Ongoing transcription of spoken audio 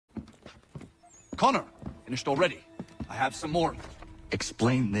Connor, finished already. I have some more.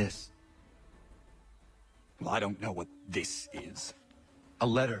 Explain this. Well, I don't know what this is. A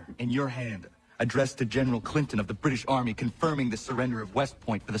letter in your hand, addressed to General Clinton of the British Army confirming the surrender of West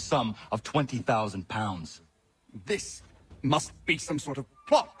Point for the sum of 20,000 pounds. This must be some sort of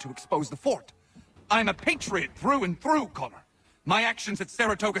plot to expose the fort. I'm a patriot through and through, Connor. My actions at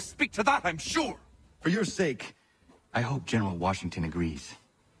Saratoga speak to that, I'm sure. For your sake, I hope General Washington agrees.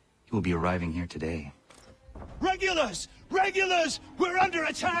 He will be arriving here today. Regulars! Regulars! We're under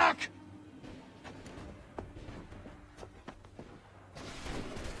attack!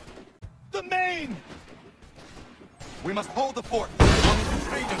 The Maine! We must hold the fort.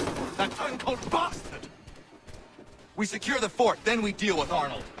 That turncoat bastard! We secure the fort, then we deal with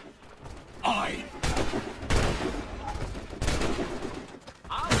Arnold. Aye!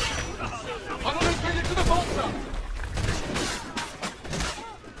 Arnold has made it to the vault, sir!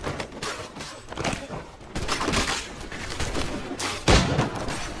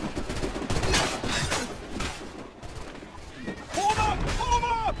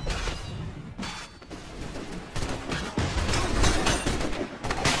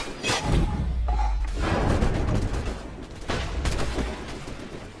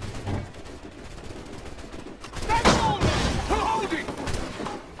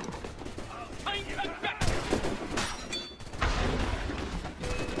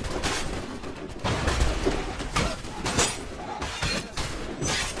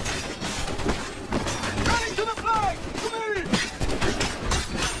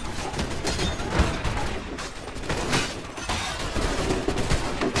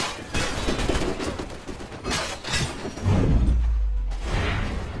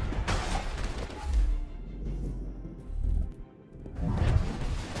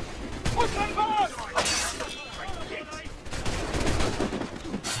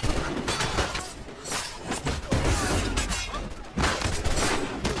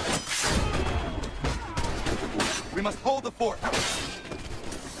 We must hold the fort.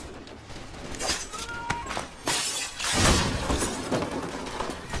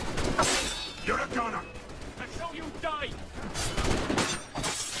 You're a gunner! And so you die!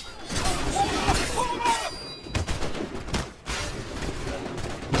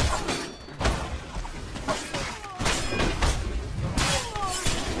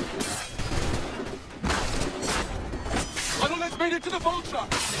 Arnold has made it to the vault, sir!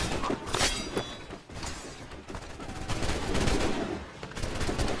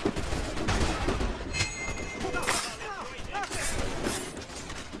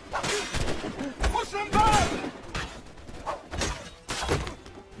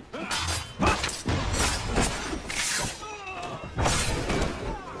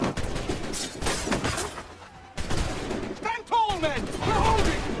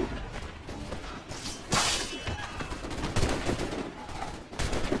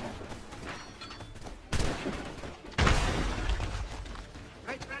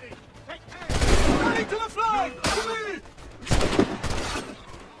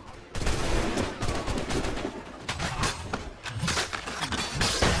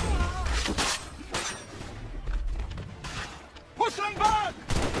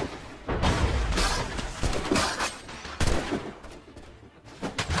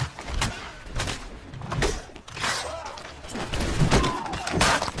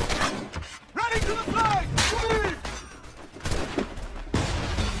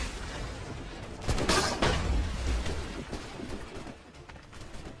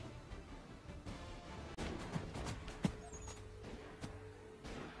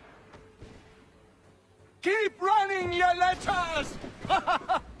 Keep running, you letters!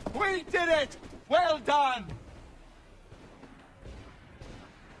 We did it! Well done!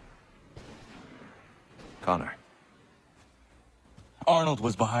 Connor. Arnold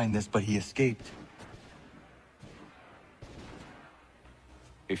was behind this, but he escaped.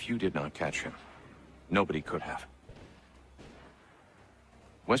 If you did not catch him, nobody could have.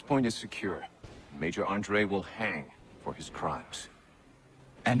 West Point is secure. Major Andre will hang for his crimes.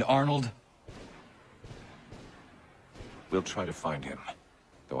 And Arnold? We'll try to find him,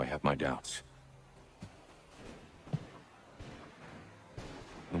 though I have my doubts.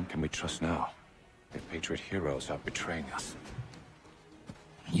 Whom can we trust now, if Patriot heroes are betraying us?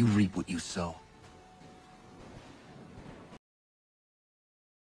 You reap what you sow.